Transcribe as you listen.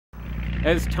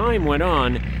As time went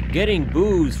on, getting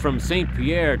booze from St.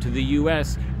 Pierre to the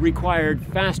U.S. required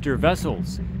faster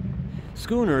vessels.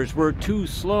 Schooners were too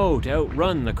slow to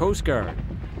outrun the Coast Guard.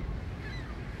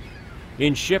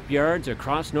 In shipyards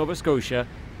across Nova Scotia,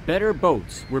 better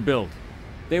boats were built.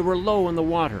 They were low in the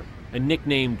water and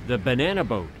nicknamed the banana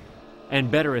boat. And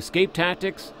better escape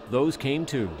tactics, those came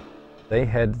too. They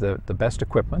had the best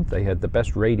equipment, they had the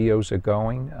best radios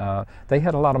going, they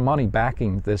had a lot of money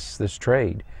backing this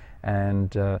trade,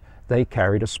 and they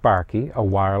carried a Sparky, a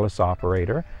wireless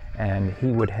operator, and he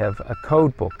would have a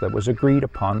code book that was agreed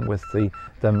upon with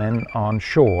the men on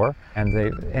shore,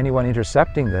 and anyone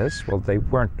intercepting this, well, they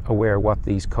weren't aware what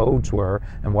these codes were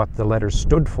and what the letters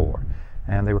stood for,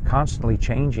 and they were constantly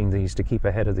changing these to keep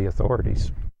ahead of the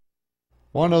authorities.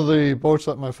 One of the boats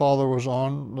that my father was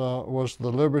on was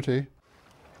the Liberty.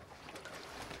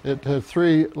 It had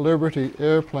 3 Liberty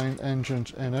airplane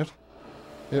engines in it.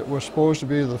 It was supposed to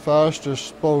be the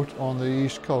fastest boat on the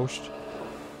East Coast,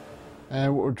 and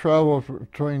it would travel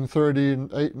between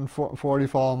 38 and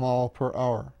 45 miles per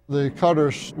hour. The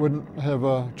cutters wouldn't have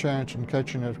a chance in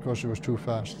catching it because it was too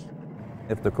fast.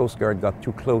 If the Coast Guard got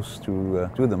too close to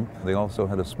them, they also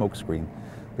had a smoke screen.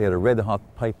 They had a red-hot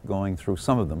pipe going through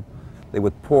some of them. They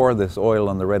would pour this oil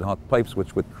on the red-hot pipes,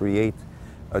 which would create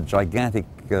a gigantic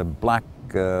black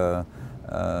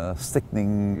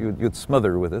sickening, you'd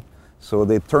smother with it. So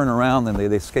they'd turn around and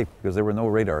they'd escape because there were no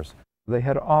radars. They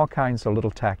had all kinds of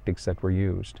little tactics that were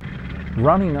used.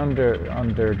 Running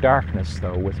under darkness,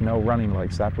 though, with no running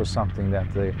lights, that was something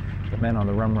that the men on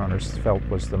the Rum Runners felt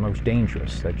was the most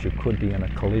dangerous, that you could be in a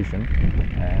collision,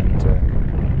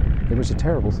 and it was a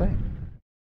terrible thing.